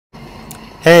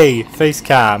Hey, face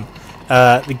cam.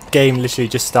 The game literally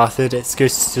just started. It's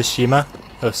Ghost of Tsushima.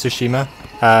 Or Tsushima.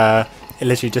 It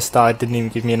literally just started, didn't even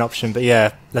give me an option, but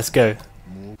yeah, let's go.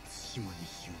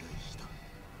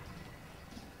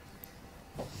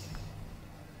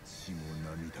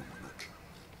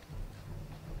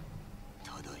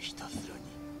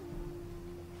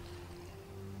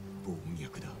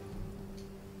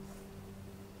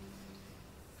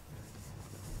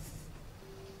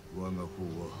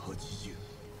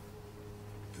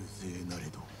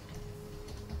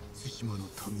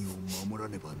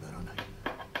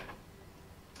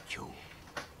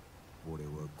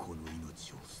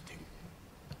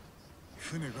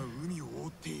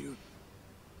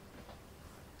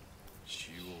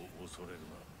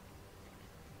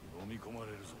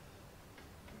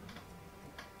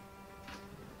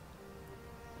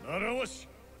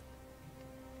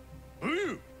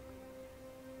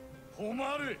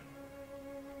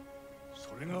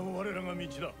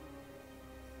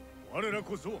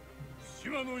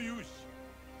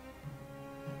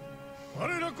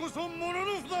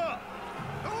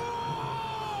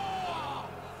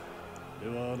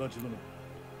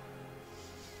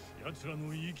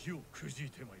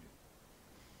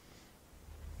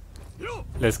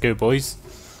 Let's go, boys.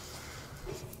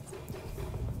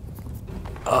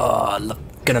 Oh,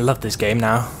 gonna love this game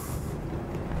now.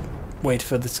 Wait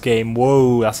for this game.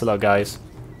 Whoa, that's a lot, guys.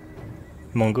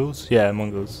 Mongols? Yeah,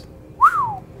 Mongols.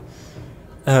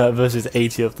 Versus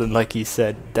 80 of them, like he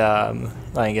said. That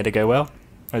ain't gonna go well,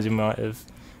 as you might have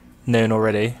known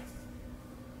already.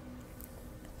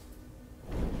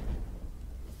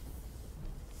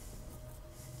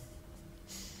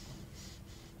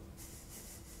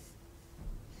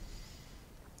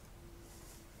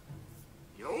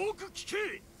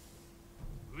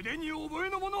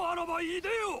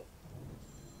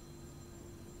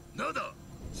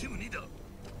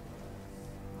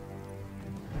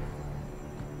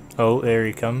 Oh, there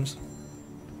he comes.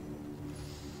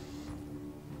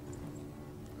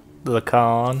 The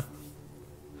Khan.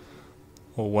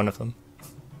 Or one of them.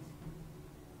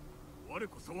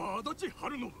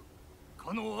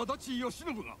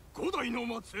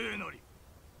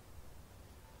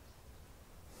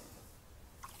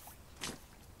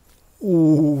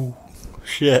 Ooh,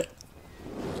 shit.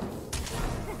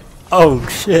 Oh,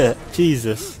 shit.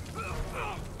 Jesus.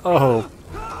 Oh.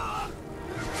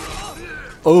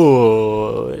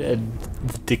 Oh,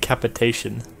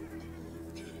 decapitation.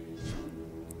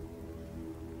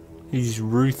 He's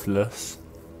ruthless.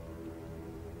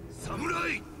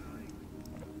 Samurai!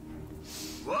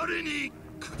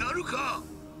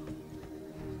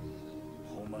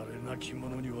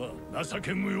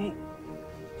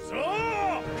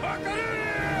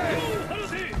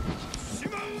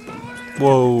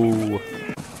 Whoa.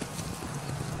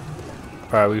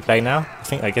 Right, are we playing now?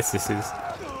 I guess this is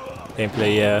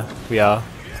gameplay. Yeah, we are.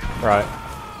 Right.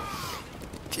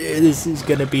 Dude, this is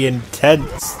gonna be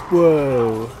intense.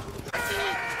 Whoa.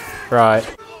 Right.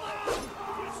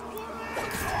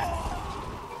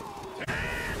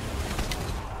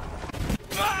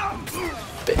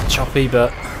 Bit choppy,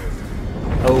 but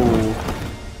oh.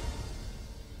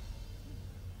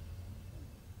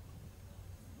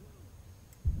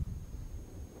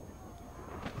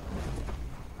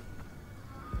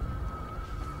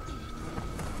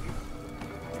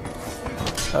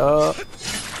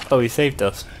 Oh, he saved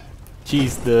us.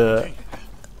 Jeez, the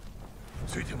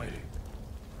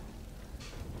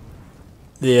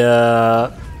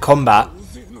combat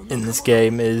in this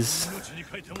game is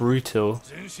brutal.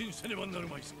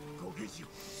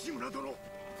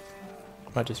 I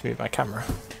might just move my camera.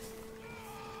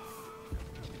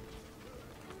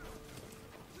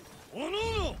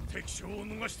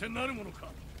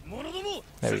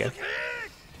 There we go.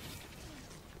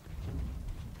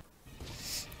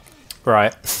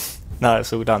 Right, now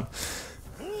it's all done.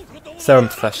 So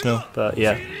unprofessional, but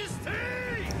yeah.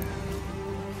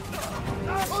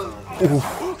 Ooh.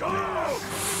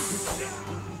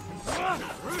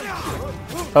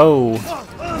 Oh,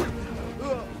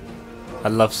 I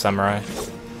love samurai.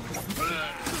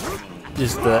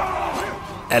 Just the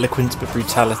eloquence but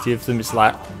brutality of them is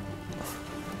like,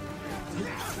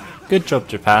 good job,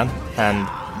 Japan. And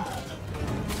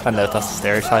I don't know if that's a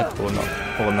stereotype or not,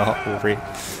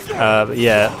 but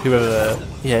yeah, whoever,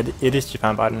 yeah, it is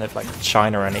Japan, but I don't know if like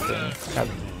China or anything have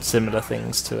similar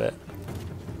things to it.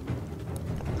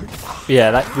 But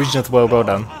yeah, that region of the world, well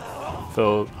done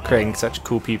for creating such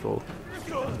cool people.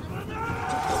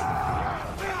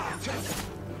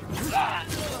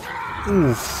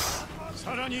 Oof.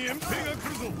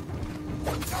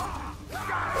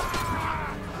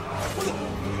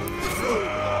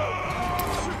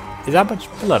 Is that much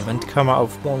blood meant to come out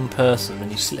of one person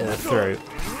when you slit their throat?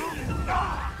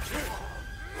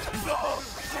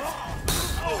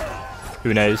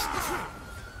 Who knows?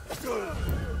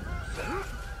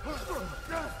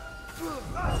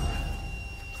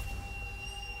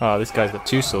 Oh, this guy's got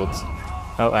 2 swords.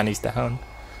 Oh, and he's down.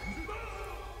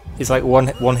 It's like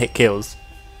one hit kills.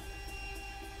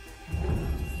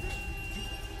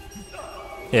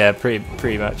 Yeah,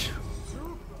 pretty much.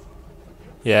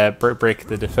 Yeah, break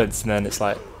the defense, and then it's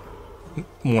like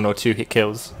 1 or 2 hit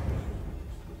kills.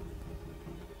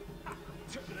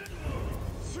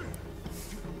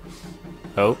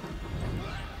 Oh.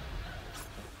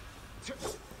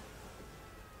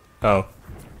 Oh.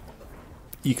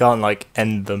 You can't like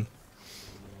end them.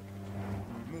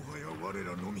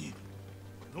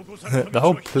 The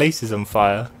whole place is on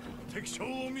fire.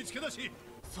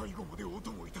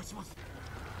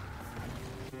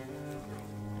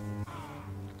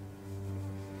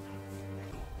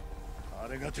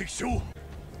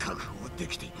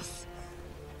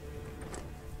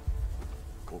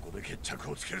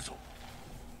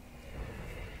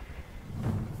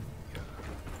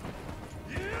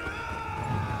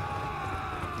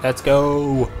 Let's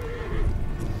go!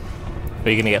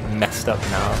 We're gonna get messed up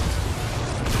now.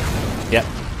 Yep.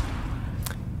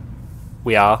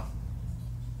 We are.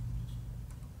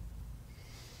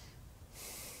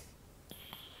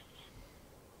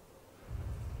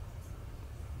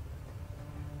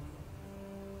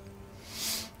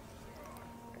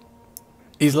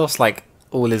 He's lost like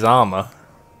all his armor.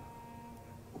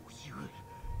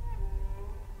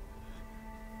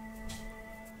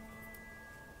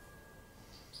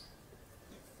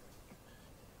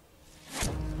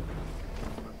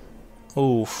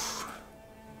 Oof.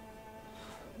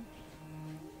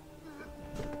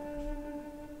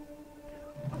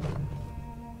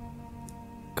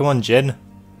 Come on, Jin.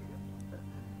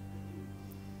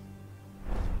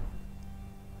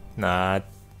 Nah.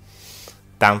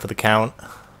 Down for the count.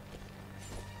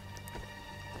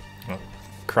 Oh,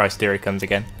 Christ, here he comes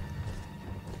again.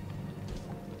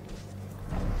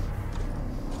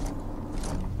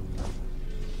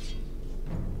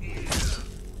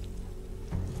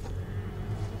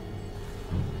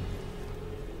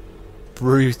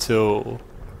 Brutal.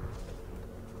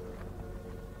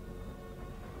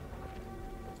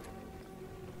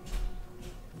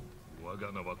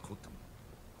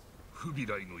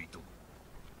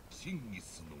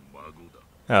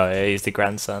 Oh yeah, he's the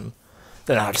grandson.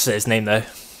 Don't know how to say his name though.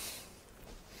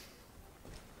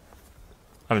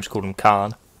 I'm just called him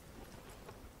Khan.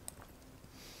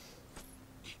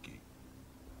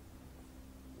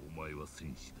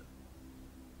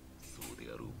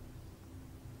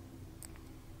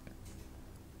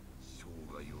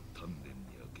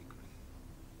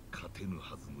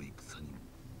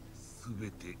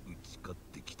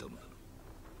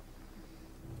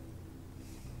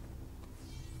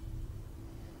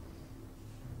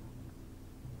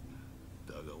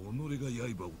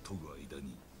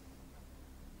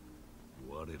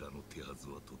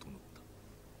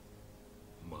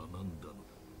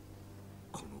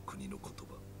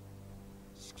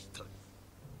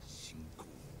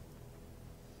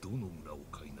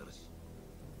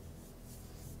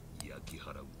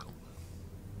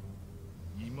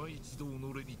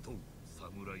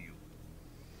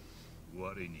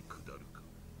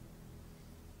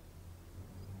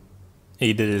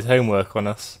 He did his homework on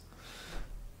us.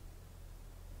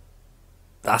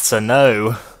 That's a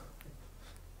no.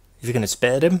 Is he gonna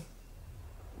spare him?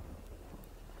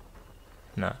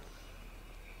 No.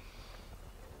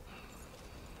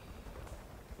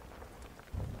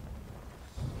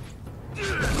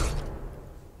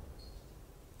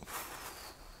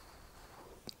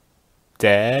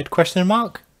 Dead? Question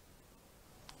mark?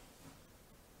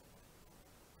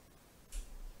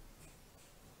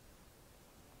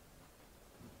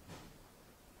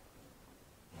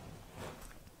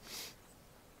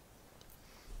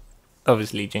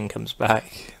 Obviously Jin comes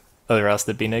back, or else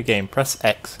there'd be no game. Press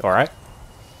X, alright?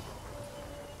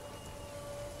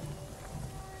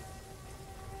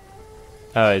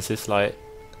 Oh, is this like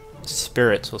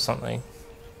spirits or something?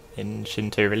 In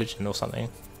Shinto religion or something?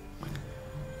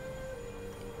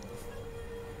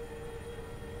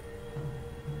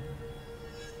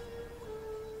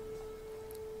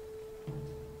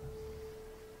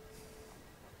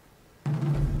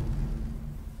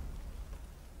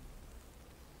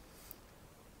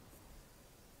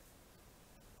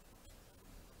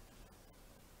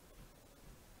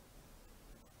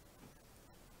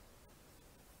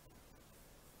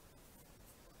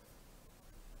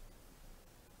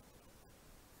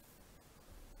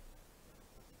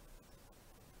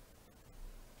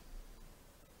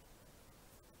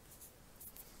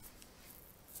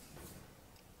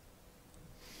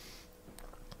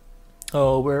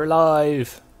 Oh, we're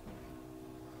alive!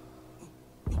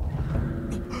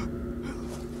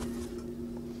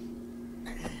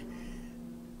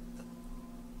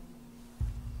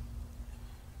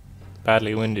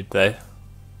 Badly winded though.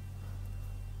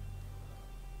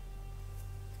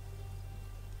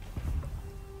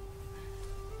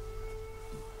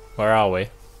 Where are we?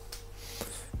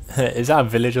 Is that a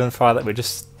village on fire that we're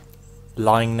just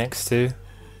lying next to?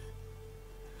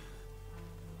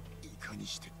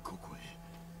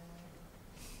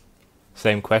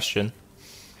 Same question.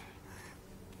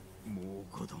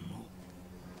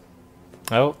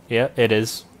 Oh, yeah, it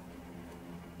is.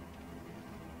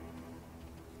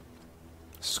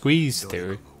 Squeeze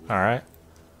through. Alright.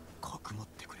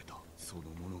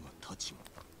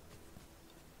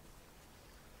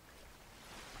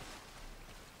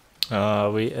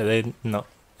 Are they not?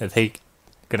 Are they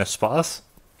gonna spot us?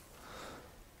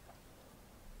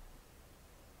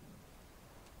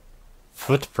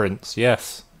 Footprints,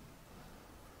 yes.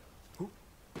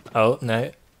 Oh,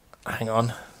 no. Hang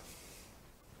on.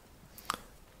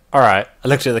 Alright, I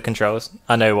looked at the controls.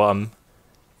 I know what I'm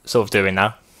sort of doing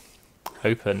now.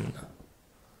 Open.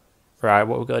 Right,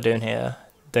 what we've got to do in here.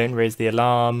 Don't raise the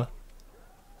alarm.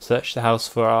 Search the house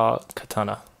for our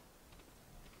katana.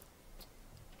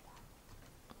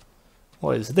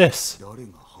 What is this?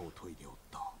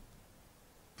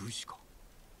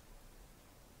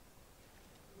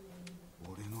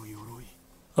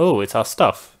 Oh, it's our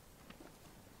stuff.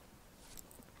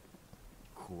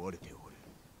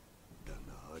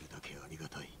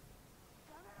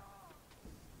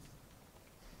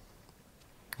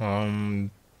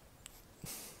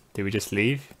 Do we just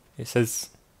leave? It says...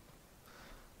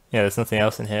 Yeah, there's nothing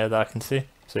else in here that I can see.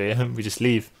 So yeah, we just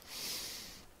leave.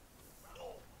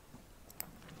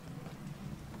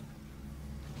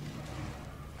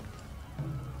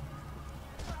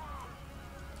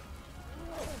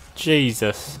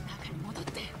 Jesus.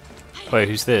 Wait,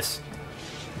 who's this?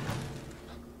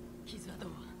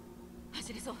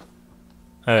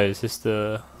 Oh, is this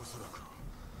the...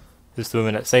 Is this the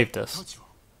woman that saved us?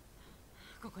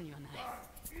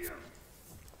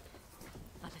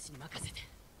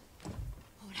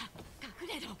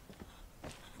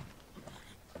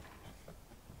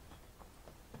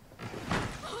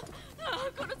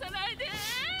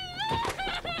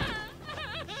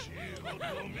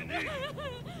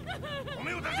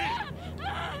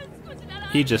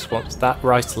 He just wants that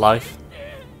right life.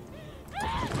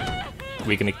 Are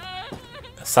we gonna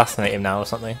assassinate him now or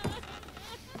something?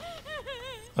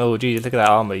 Oh geez, look at that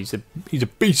armor. He's a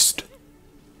beast.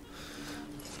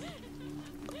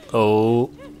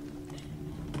 Oh,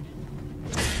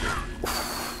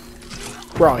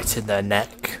 right in their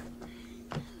neck.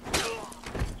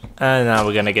 And now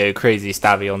we're gonna go crazy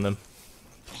stabby on them.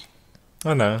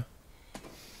 Oh no,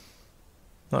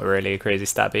 not really a crazy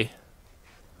stabby.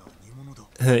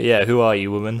 Yeah, who are you,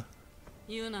 woman?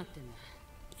 Yana?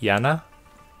 Yana?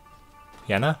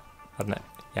 I don't know.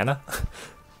 Yana?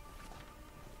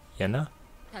 Yana?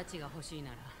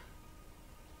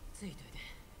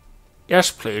 Yes,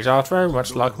 please. I'd very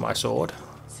much like my sword.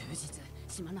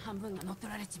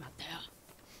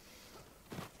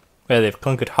 Well, they've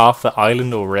conquered half the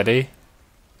island already.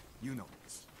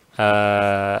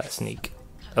 Sneak.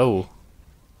 Oh.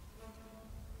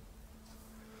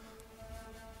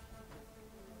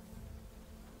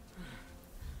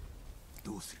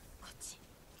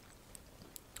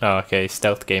 Oh, okay,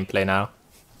 stealth gameplay now.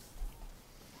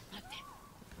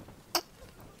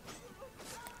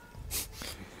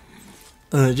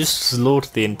 Just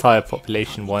slaughter the entire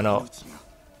population, why not?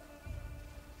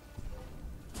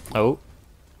 Oh.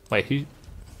 Wait,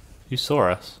 who saw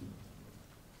us?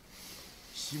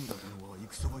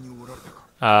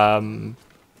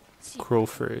 Crawl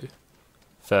through.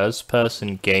 First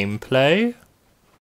person gameplay?